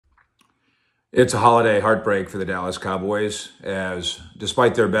It's a holiday heartbreak for the Dallas Cowboys, as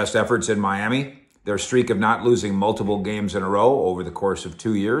despite their best efforts in Miami, their streak of not losing multiple games in a row over the course of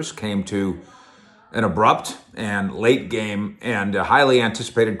 2 years came to an abrupt and late game and a highly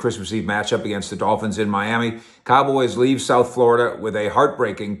anticipated Christmas Eve matchup against the Dolphins in Miami. Cowboys leave South Florida with a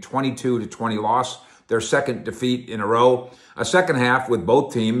heartbreaking 22-20 loss, their second defeat in a row. A second half with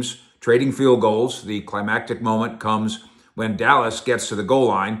both teams trading field goals. The climactic moment comes when Dallas gets to the goal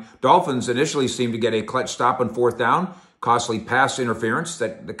line. Dolphins initially seemed to get a clutch stop on fourth down, costly pass interference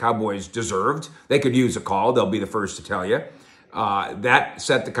that the Cowboys deserved. They could use a call, they'll be the first to tell you. That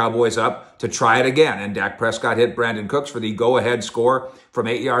set the Cowboys up to try it again, and Dak Prescott hit Brandon Cooks for the go-ahead score from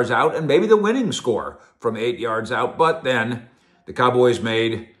 8 yards out, and maybe the winning score from 8 yards out. But then the Cowboys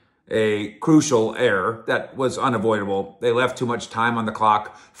made a crucial error that was unavoidable. They left too much time on the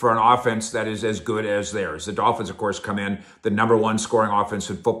clock for an offense that is as good as theirs. The Dolphins, of course, come in the #1 scoring offense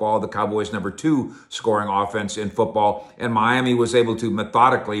in football, the Cowboys #2 scoring offense in football, and Miami was able to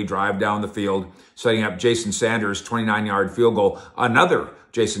methodically drive down the field, setting up Jason Sanders' 29-yard field goal, another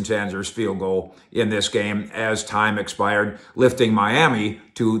Jason Sanders field goal in this game as time expired, lifting Miami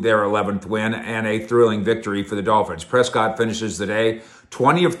to their 11th win and a thrilling victory for the Dolphins. Prescott finishes the day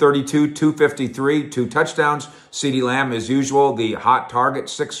 20 of 32, 253, 2 touchdowns. CeeDee Lamb, as usual, the hot target,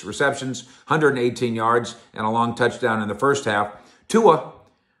 6 receptions, 118 yards, and a long touchdown in the first half. Tua,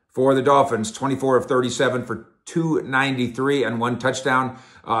 for the Dolphins, 24 of 37 for 293 and 1 touchdown.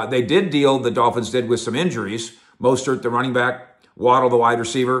 They did deal, the Dolphins did, with some injuries. Mostert, the running back, Waddle, the wide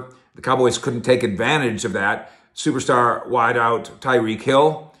receiver. The Cowboys couldn't take advantage of that. Superstar wideout Tyreek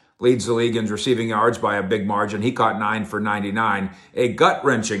Hill leads the league in receiving yards by a big margin. He caught 9 for 99. A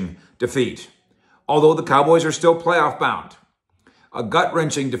gut-wrenching defeat, although the Cowboys are still playoff bound. A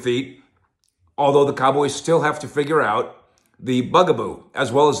gut-wrenching defeat, although the Cowboys still have to figure out the bugaboo,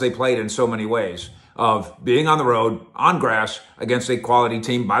 as well as they played in so many ways, of being on the road, on grass, against a quality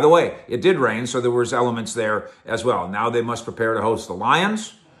team. By the way, it did rain, so there was elements there as well. Now they must prepare to host the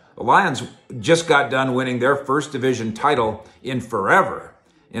Lions. The Lions just got done winning their first division title in forever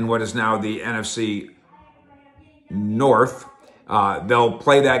in what is now the NFC North. They'll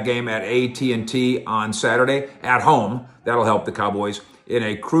play that game at AT&T on Saturday at home. That'll help the Cowboys in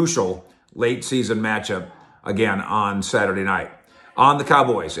a crucial late season matchup again on Saturday night. On the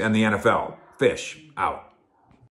Cowboys and the NFL, Fish out.